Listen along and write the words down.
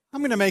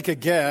I'm going to make a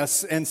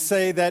guess and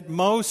say that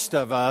most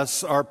of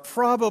us are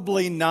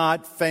probably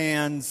not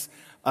fans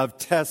of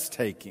test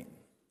taking.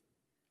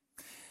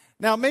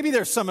 Now, maybe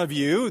there's some of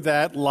you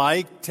that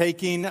like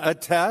taking a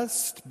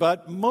test,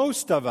 but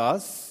most of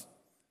us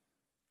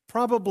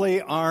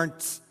probably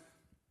aren't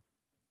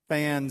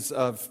fans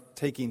of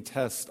taking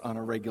tests on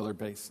a regular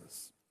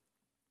basis.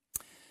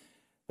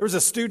 There was a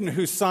student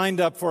who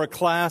signed up for a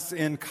class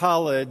in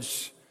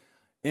college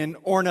in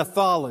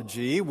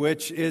ornithology,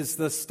 which is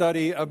the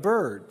study of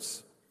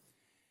birds.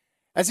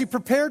 As he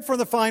prepared for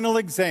the final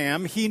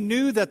exam, he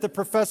knew that the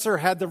professor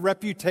had the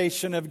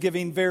reputation of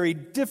giving very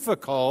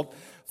difficult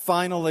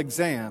final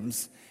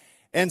exams.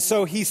 And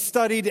so he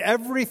studied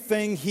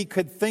everything he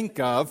could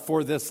think of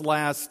for this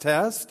last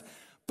test,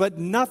 but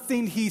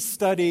nothing he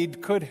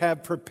studied could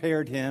have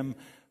prepared him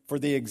for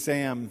the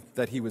exam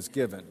that he was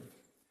given.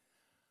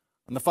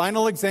 On the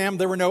final exam,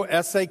 there were no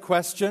essay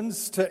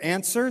questions to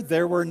answer.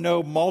 There were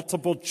no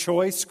multiple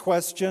choice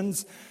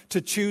questions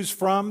to choose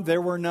from.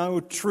 There were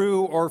no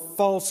true or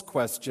false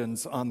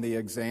questions on the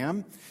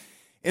exam.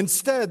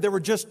 Instead, there were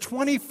just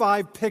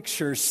 25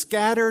 pictures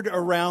scattered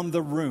around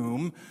the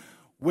room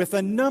with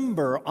a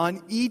number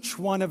on each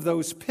one of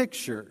those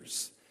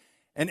pictures.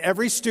 And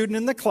every student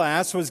in the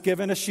class was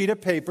given a sheet of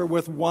paper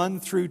with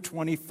 1 through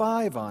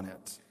 25 on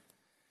it.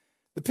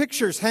 The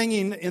pictures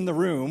hanging in the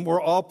room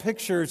were all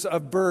pictures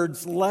of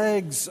birds'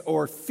 legs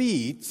or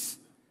feet,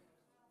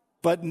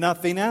 but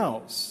nothing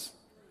else.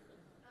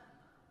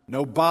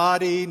 No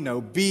body,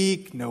 no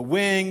beak, no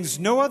wings,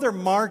 no other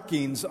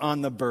markings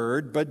on the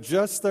bird, but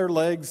just their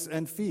legs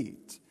and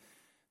feet.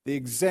 The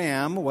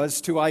exam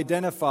was to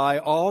identify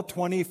all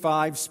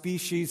 25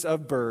 species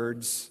of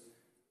birds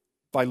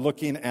by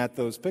looking at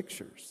those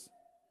pictures.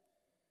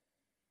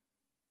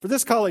 For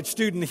this college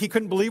student, he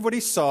couldn't believe what he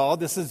saw.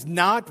 This is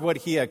not what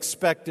he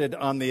expected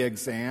on the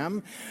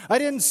exam. I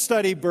didn't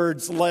study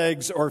birds'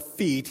 legs or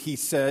feet, he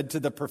said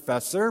to the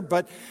professor,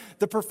 but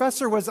the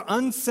professor was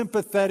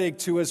unsympathetic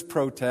to his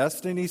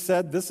protest, and he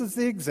said, this is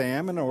the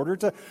exam. In order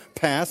to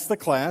pass the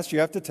class,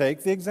 you have to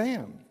take the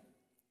exam.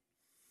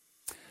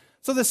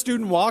 So the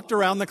student walked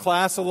around the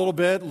class a little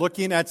bit,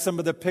 looking at some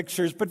of the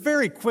pictures, but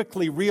very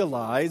quickly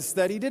realized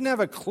that he didn't have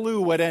a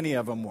clue what any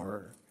of them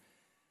were.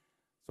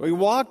 So he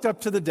walked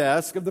up to the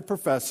desk of the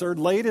professor,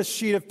 laid a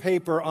sheet of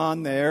paper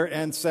on there,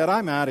 and said,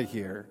 I'm out of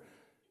here.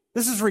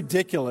 This is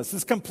ridiculous. This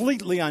is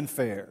completely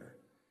unfair.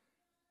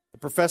 The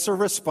professor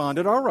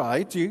responded, all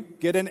right, you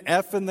get an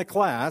F in the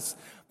class,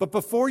 but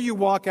before you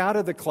walk out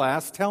of the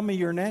class, tell me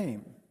your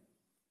name.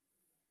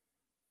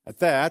 At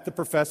that,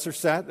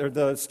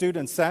 the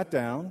student sat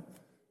down,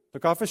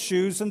 took off his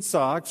shoes and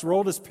socks,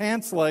 rolled his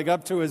pants leg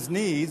up to his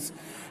knees,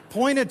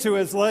 pointed to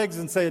his legs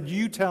and said,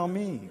 you tell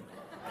me.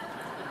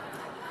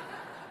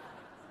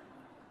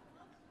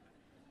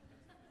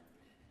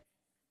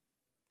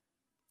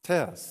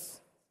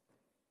 Tests.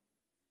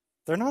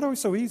 They're not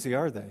always so easy,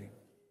 are they?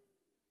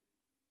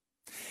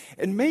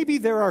 And maybe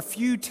there are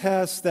few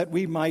tests that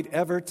we might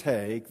ever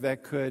take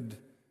that could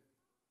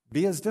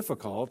be as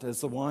difficult as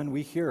the one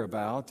we hear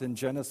about in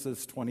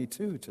Genesis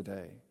 22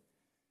 today.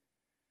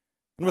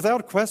 And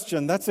without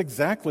question, that's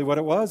exactly what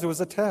it was. It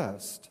was a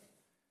test.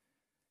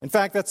 In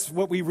fact, that's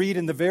what we read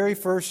in the very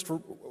first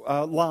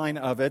line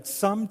of it.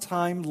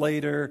 Sometime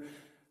later,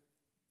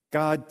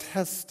 God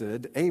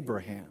tested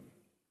Abraham.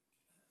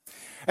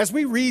 As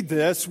we read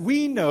this,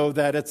 we know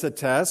that it's a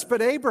test,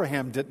 but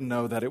Abraham didn't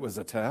know that it was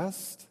a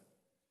test.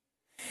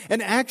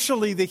 And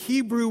actually, the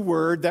Hebrew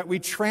word that we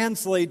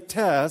translate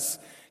test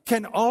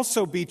can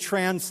also be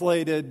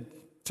translated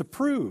to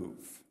prove.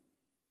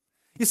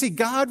 You see,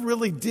 God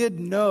really did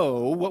know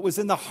what was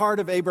in the heart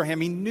of Abraham.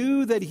 He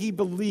knew that he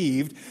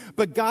believed,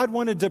 but God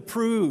wanted to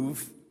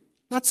prove,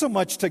 not so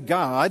much to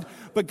God,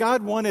 but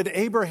God wanted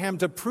Abraham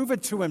to prove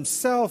it to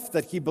himself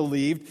that he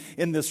believed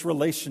in this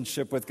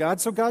relationship with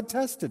God, so God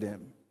tested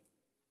him.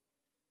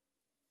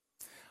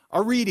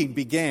 Our reading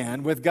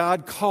began with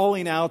God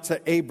calling out to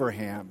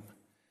Abraham.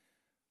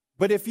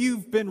 But if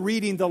you've been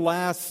reading the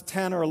last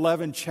 10 or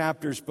 11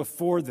 chapters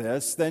before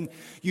this, then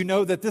you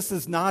know that this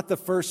is not the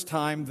first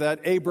time that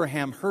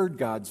Abraham heard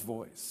God's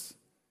voice.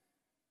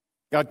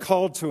 God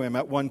called to him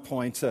at one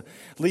point to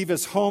leave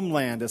his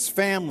homeland, his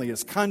family,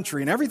 his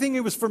country, and everything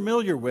he was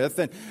familiar with,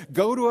 and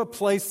go to a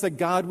place that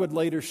God would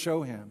later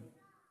show him.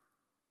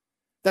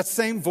 That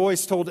same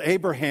voice told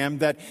Abraham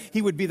that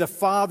he would be the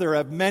father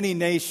of many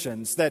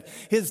nations, that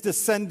his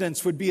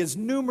descendants would be as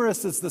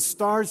numerous as the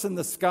stars in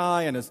the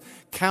sky and as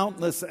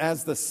countless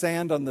as the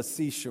sand on the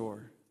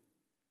seashore.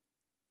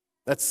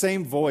 That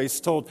same voice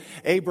told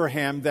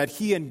Abraham that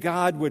he and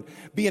God would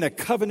be in a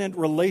covenant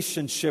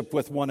relationship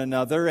with one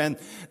another, and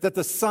that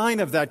the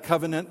sign of that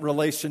covenant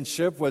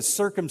relationship was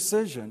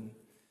circumcision.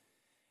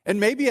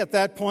 And maybe at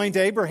that point,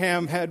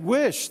 Abraham had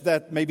wished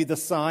that maybe the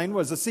sign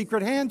was a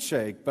secret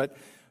handshake, but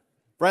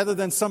rather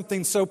than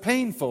something so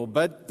painful.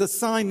 But the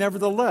sign,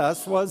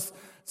 nevertheless, was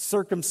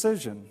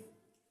circumcision.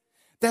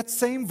 That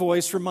same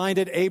voice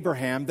reminded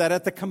Abraham that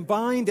at the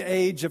combined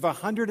age of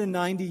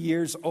 190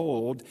 years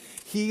old,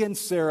 he and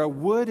Sarah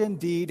would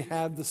indeed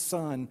have the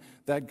son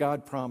that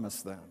God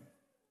promised them.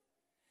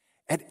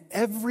 At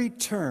every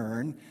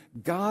turn,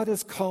 God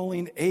is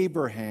calling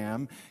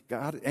Abraham.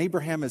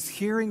 Abraham is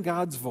hearing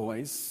God's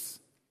voice,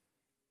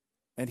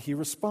 and he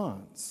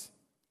responds.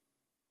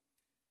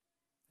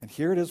 And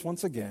here it is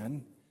once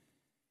again.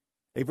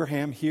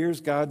 Abraham hears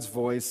God's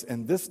voice,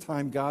 and this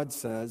time God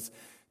says,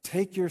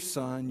 "Take your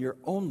son, your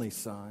only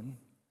son,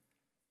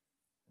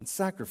 and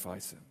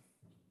sacrifice him."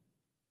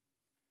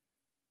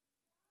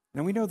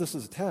 Now we know this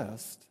is a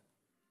test,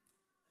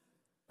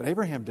 but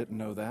Abraham didn't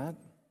know that.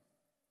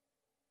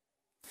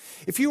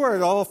 If you are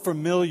at all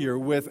familiar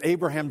with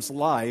Abraham's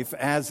life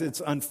as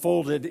it's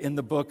unfolded in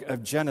the book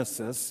of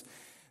Genesis,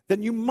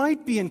 then you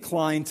might be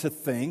inclined to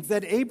think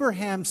that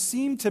Abraham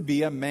seemed to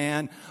be a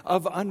man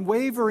of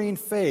unwavering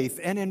faith,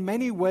 and in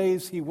many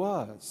ways he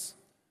was.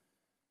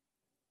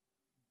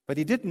 But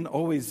he didn't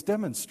always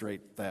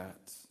demonstrate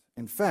that.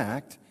 In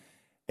fact,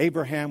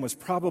 Abraham was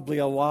probably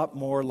a lot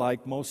more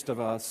like most of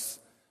us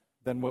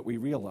than what we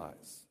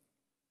realize.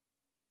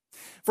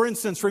 For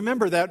instance,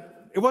 remember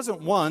that it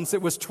wasn't once,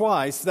 it was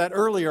twice that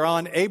earlier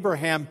on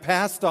Abraham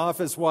passed off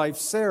his wife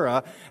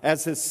Sarah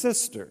as his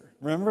sister.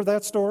 Remember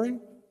that story?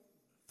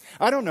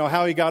 I don't know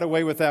how he got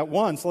away with that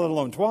once, let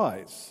alone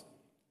twice.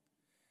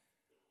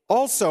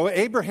 Also,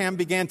 Abraham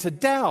began to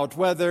doubt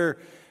whether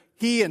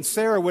he and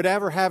Sarah would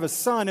ever have a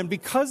son, and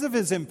because of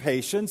his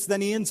impatience,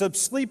 then he ends up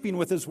sleeping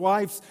with his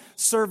wife's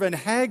servant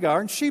Hagar,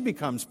 and she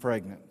becomes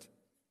pregnant.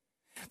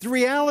 The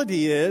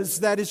reality is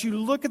that as you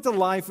look at the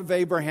life of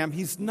Abraham,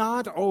 he's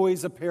not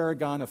always a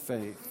paragon of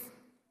faith.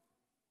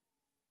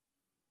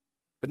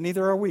 But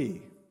neither are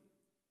we.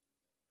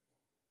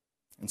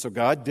 And so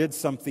God did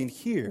something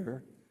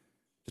here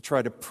to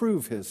try to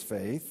prove his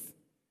faith.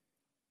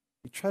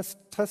 He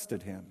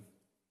tested him.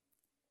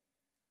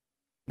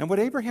 Now, what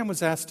Abraham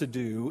was asked to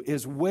do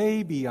is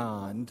way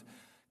beyond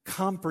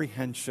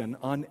comprehension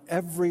on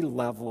every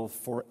level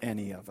for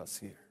any of us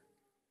here.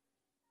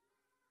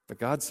 But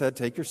God said,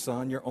 "Take your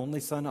son, your only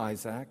son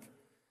Isaac,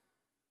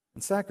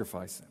 and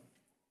sacrifice him."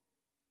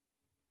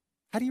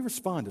 How do you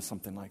respond to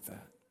something like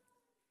that?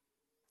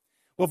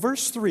 Well,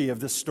 verse 3 of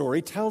this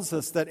story tells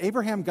us that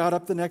Abraham got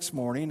up the next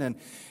morning and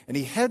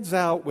he heads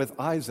out with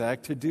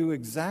Isaac to do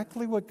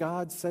exactly what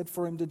God said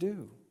for him to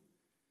do.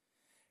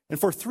 And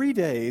for 3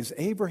 days,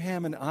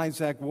 Abraham and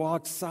Isaac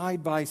walked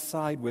side by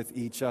side with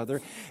each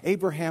other,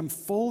 Abraham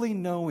fully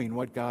knowing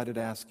what God had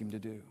asked him to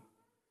do.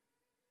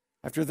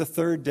 After the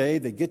third day,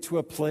 they get to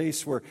a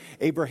place where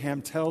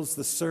Abraham tells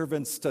the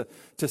servants to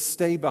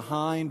stay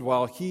behind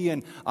while he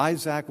and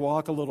Isaac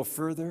walk a little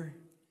further.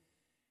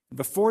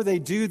 Before they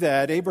do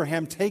that,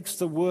 Abraham takes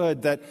the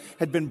wood that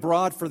had been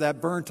brought for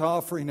that burnt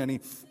offering and he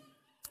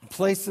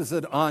places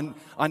it on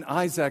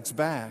Isaac's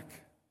back.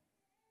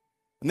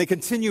 And they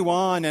continue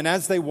on, and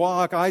as they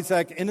walk,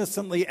 Isaac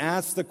innocently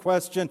asks the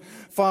question,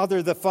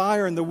 "Father, the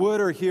fire and the wood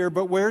are here,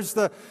 but where's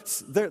the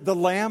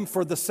lamb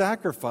for the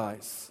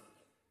sacrifice?"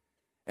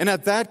 And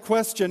at that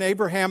question,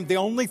 Abraham, the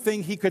only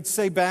thing he could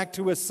say back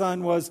to his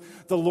son was,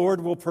 "The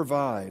Lord will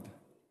provide."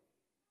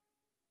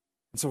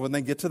 And so when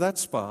they get to that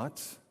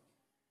spot,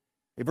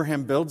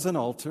 Abraham builds an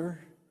altar,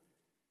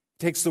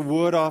 takes the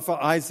wood off of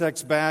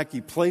Isaac's back,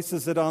 he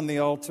places it on the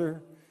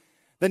altar.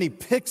 Then he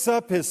picks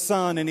up his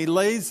son and he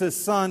lays his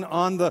son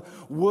on the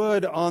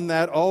wood on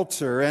that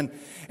altar. And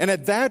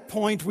at that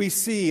point we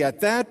see,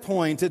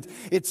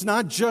 it's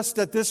not just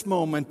at this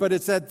moment, but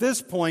it's at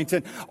this point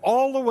and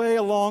all the way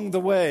along the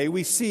way,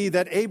 we see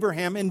that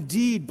Abraham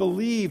indeed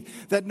believed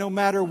that no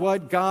matter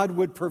what, God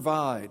would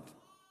provide.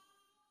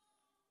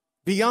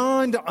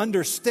 Beyond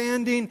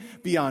understanding,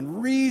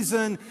 beyond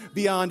reason,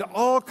 beyond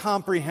all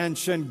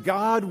comprehension,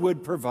 God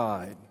would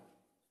provide.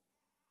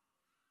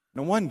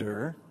 No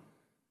wonder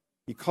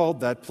he called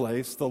that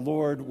place, "The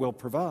Lord will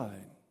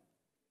provide."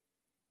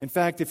 In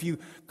fact, if you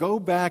go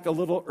back a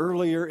little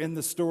earlier in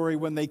the story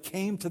when they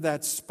came to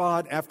that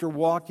spot after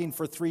walking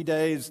for 3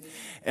 days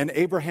and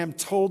Abraham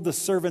told the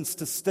servants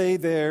to stay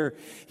there,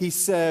 he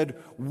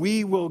said,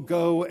 "We will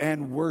go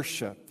and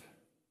worship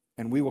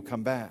and we will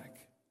come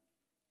back."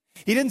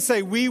 He didn't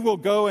say, "We will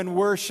go and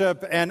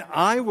worship and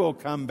I will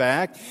come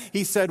back."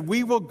 He said,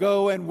 "We will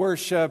go and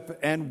worship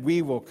and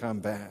we will come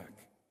back."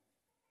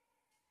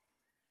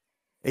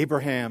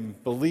 Abraham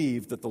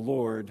believed that the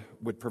Lord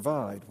would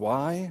provide.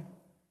 Why?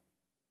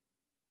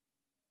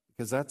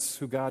 Because that's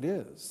who God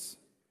is.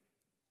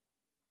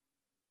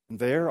 And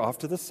there, off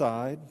to the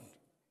side,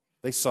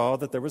 they saw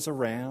that there was a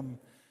ram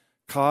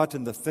caught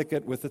in the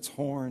thicket with its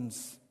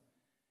horns.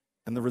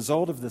 And the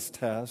result of this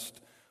test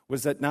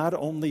was that not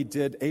only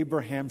did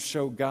Abraham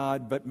show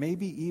God, but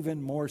maybe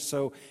even more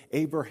so,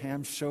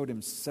 Abraham showed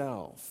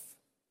himself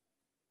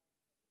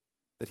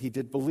that he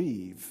did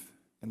believe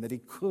and that he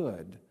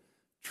could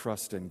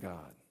trust in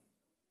God.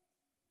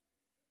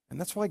 And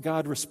that's why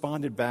God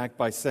responded back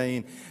by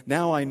saying,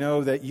 "Now I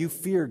know that you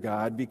fear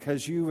God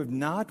because you have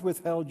not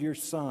withheld your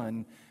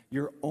son,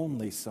 your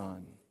only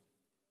son."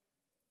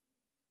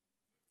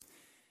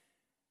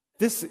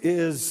 This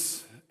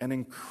is an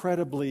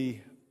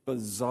incredibly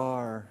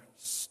bizarre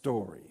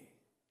story.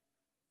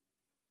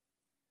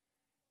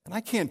 And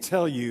I can't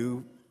tell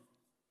you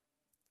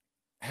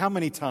how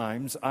many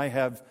times I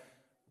have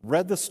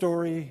read the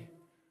story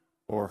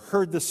or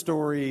heard the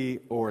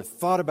story or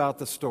thought about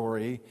the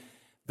story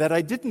that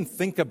I didn't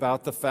think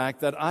about the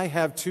fact that I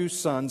have two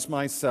sons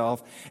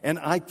myself, and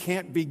I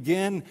can't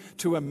begin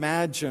to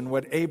imagine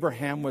what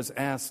Abraham was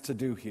asked to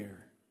do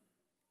here.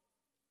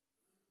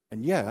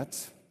 And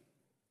yet,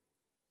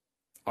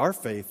 our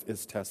faith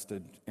is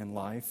tested in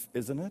life,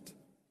 isn't it?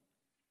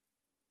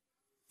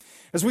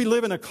 As we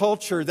live in a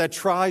culture that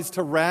tries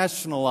to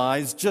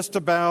rationalize just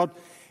about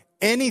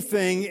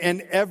anything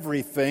and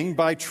everything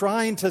by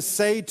trying to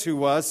say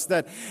to us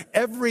that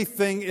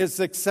everything is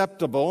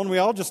acceptable and we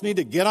all just need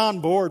to get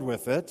on board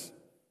with it,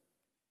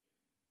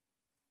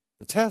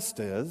 the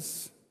test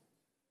is,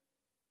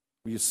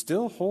 will you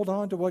still hold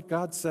on to what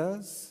God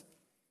says,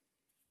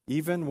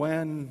 even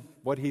when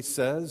what He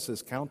says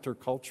is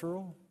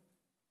countercultural?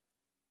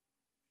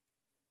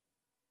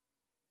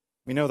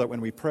 We know that when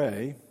we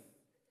pray,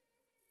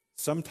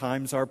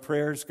 sometimes our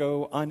prayers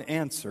go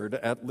unanswered,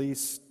 at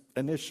least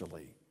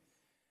initially.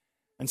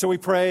 And so we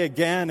pray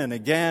again and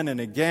again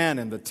and again,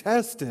 and the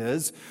test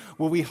is,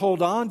 will we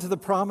hold on to the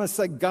promise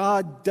that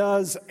God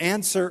does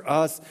answer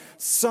us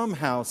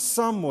somehow,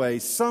 some way,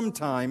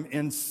 sometime,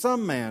 in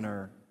some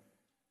manner,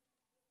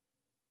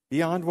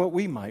 beyond what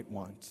we might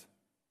want?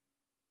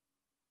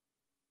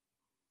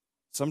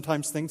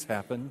 Sometimes things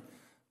happen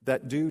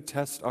that do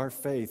test our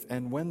faith,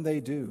 and when they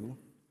do,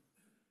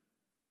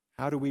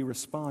 how do we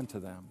respond to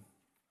them?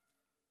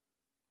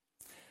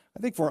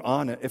 I think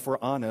if we're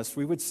honest,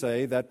 we would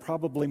say that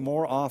probably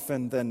more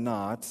often than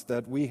not,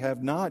 that we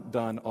have not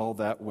done all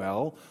that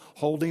well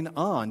holding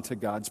on to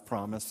God's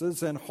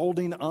promises and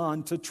holding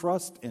on to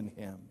trust in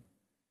Him.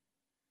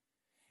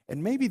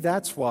 And maybe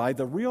that's why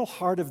the real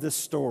heart of this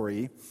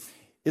story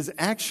is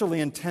actually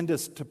intended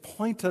to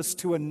point us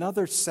to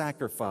another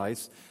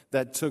sacrifice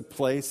that took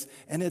place,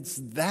 and it's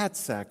that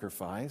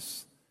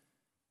sacrifice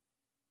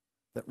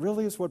that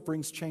really is what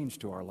brings change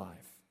to our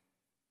life.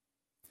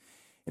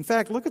 In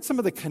fact, look at some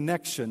of the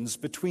connections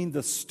between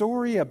the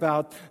story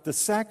about the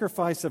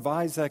sacrifice of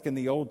Isaac in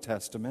the Old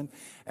Testament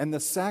and the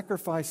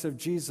sacrifice of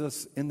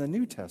Jesus in the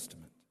New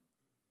Testament.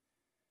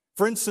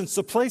 For instance,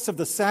 the place of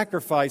the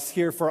sacrifice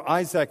here for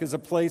Isaac is a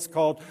place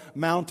called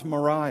Mount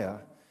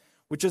Moriah,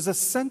 which is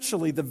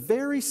essentially the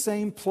very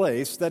same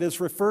place that is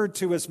referred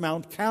to as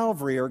Mount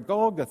Calvary or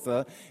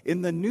Golgotha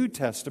in the New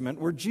Testament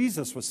where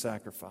Jesus was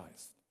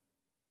sacrificed.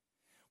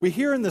 We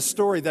hear in the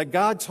story that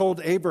God told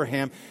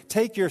Abraham,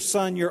 take your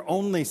son, your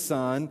only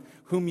son,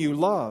 whom you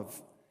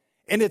love.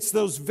 And it's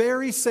those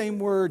very same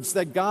words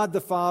that God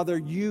the Father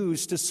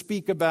used to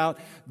speak about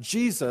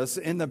Jesus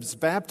in His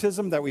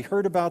baptism that we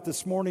heard about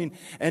this morning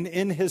and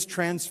in His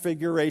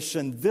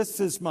transfiguration.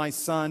 This is my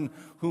son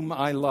whom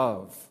I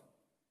love.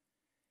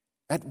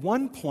 At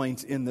one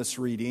point in this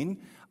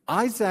reading,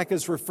 Isaac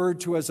is referred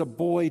to as a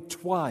boy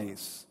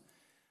twice.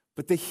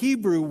 But the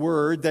Hebrew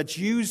word that's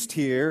used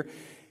here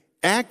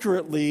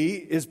accurately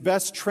is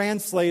best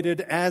translated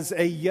as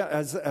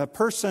a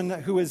person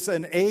who is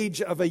an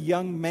age of a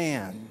young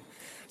man.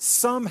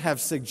 Some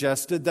have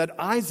suggested that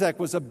Isaac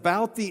was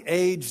about the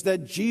age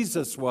that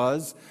Jesus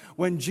was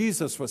when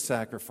Jesus was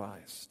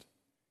sacrificed.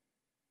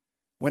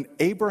 When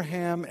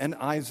Abraham and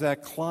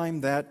Isaac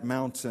climb that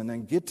mountain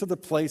and get to the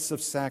place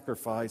of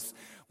sacrifice,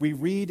 we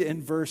read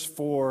in verse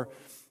 4,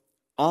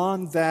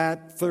 on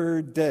that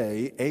third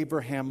day,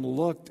 Abraham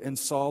looked and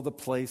saw the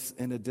place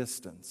in a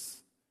distance.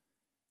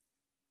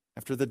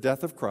 After the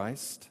death of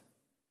Christ,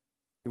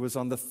 it was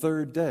on the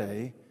third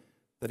day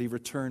that He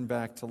returned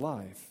back to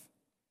life.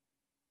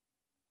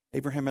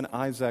 Abraham and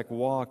Isaac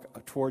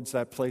walk towards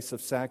that place of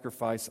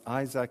sacrifice.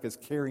 Isaac is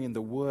carrying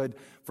the wood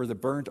for the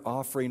burnt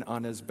offering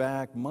on his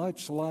back,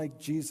 much like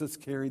Jesus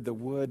carried the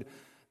wood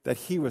that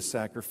He was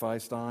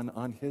sacrificed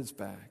on his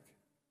back.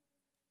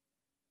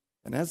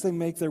 And as they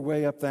make their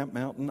way up that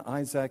mountain,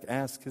 Isaac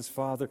asks his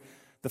father,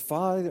 the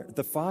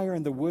fire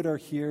and the wood are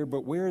here,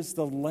 but where is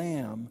the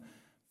lamb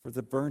for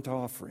the burnt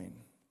offering?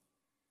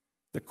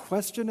 The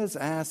question is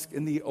asked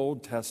in the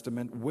Old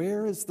Testament,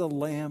 where is the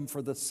lamb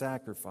for the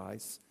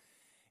sacrifice?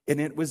 And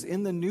it was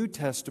in the New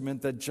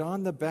Testament that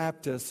John the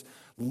Baptist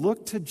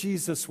looked to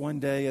Jesus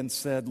one day and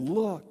said,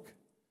 look,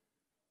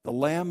 the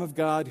Lamb of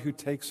God who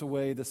takes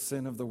away the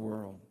sin of the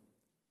world.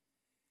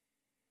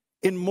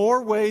 In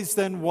more ways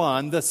than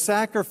one, the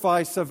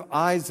sacrifice of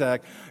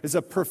Isaac is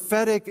a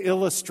prophetic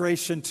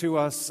illustration to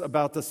us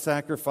about the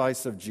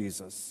sacrifice of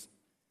Jesus.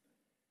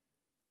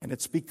 And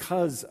it's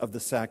because of the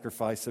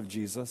sacrifice of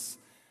Jesus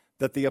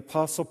that the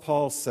Apostle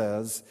Paul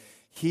says,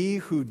 He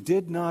who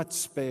did not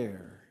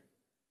spare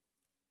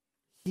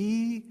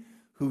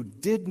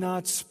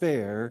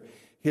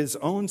His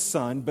own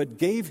Son, but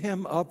gave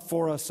Him up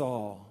for us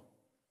all,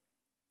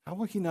 how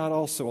will He not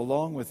also,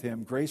 along with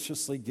Him,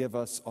 graciously give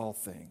us all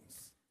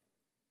things?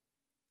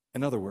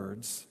 In other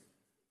words,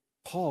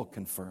 Paul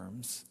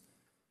confirms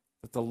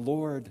that the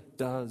Lord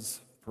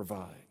does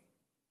provide.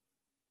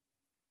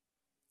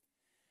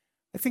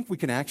 think we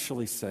can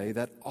actually say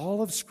that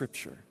all of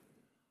Scripture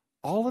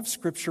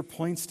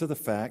points to the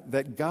fact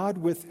that God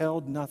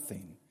withheld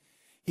nothing.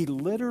 He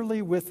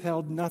literally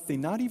withheld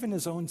nothing, not even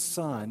his own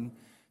Son,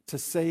 to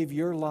save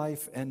your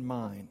life and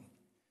mine.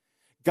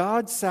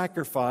 God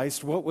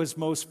sacrificed what was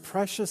most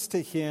precious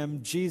to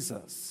him,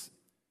 Jesus,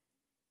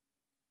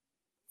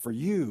 for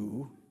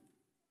you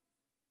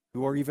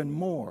who are even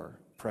more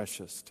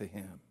precious to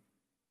him.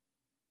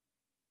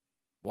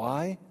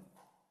 Why?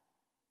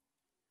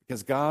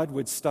 Because God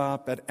would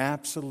stop at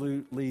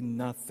absolutely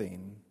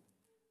nothing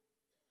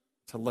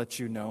to let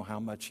you know how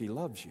much he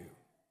loves you.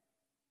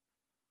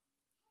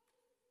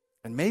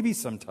 And maybe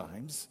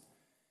sometimes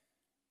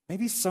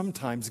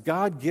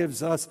God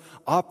gives us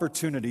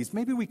opportunities.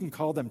 Maybe we can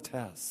call them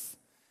tests.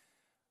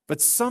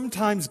 But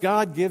sometimes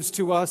God gives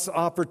to us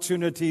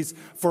opportunities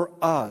for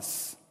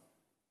us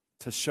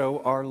to show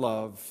our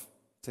love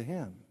to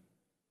him.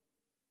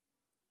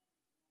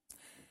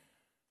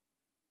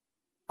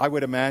 I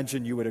would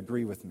imagine you would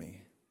agree with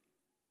me.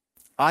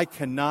 I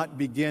cannot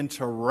begin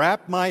to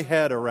wrap my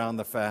head around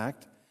the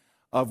fact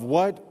of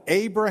what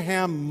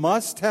Abraham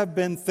must have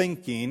been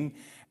thinking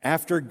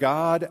after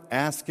God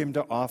asked him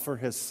to offer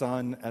his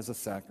son as a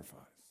sacrifice.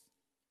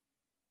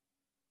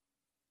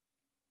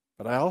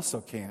 But I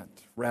also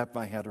can't wrap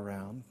my head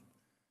around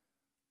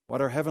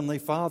what our Heavenly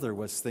Father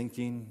was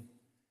thinking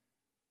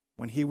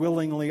when he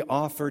willingly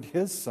offered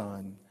his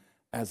son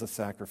as a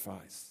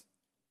sacrifice.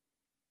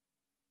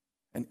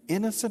 An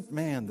innocent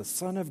man, the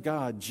Son of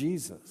God,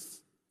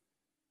 Jesus,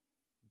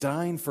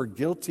 dying for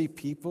guilty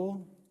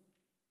people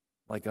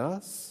like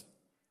us.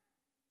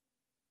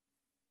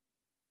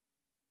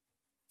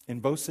 In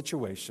both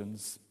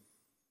situations,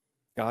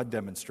 God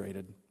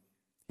demonstrated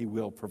he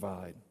will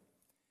provide.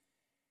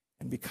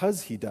 And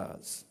because he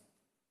does,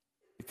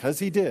 because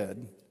he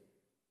did,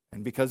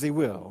 and because he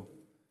will,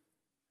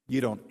 you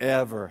don't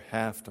ever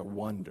have to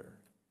wonder.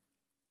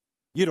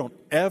 You don't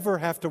ever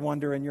have to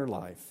wonder in your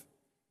life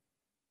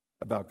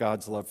about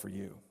God's love for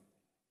you.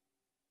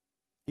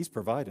 He's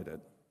provided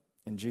it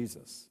in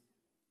Jesus.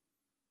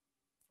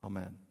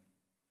 Amen.